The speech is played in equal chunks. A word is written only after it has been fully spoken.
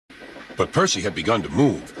But Percy had begun to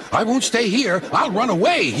move. "I won't stay here. I'll run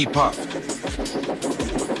away," he puffed.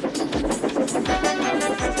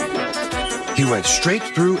 He went straight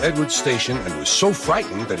through Edward's station and was so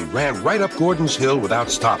frightened that he ran right up Gordon's Hill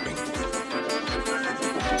without stopping.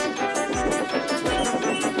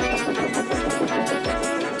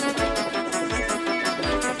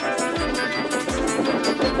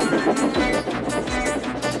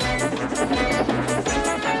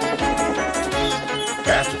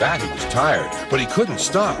 After that, he was tired, but he couldn't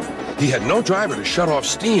stop. He had no driver to shut off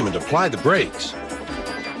steam and apply the brakes.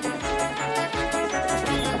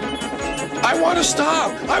 "I want to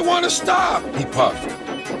stop! I want to stop!" he puffed.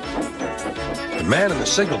 The man in the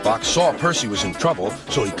signal box saw Percy was in trouble,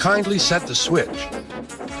 so he kindly set the switch.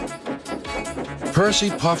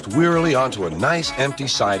 Percy puffed wearily onto a nice empty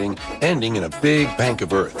siding, ending in a big bank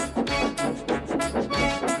of earth.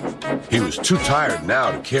 He was too tired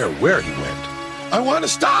now to care where he went. "I want to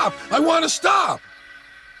stop! I want to stop!"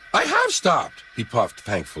 "I have stopped," he puffed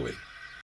thankfully.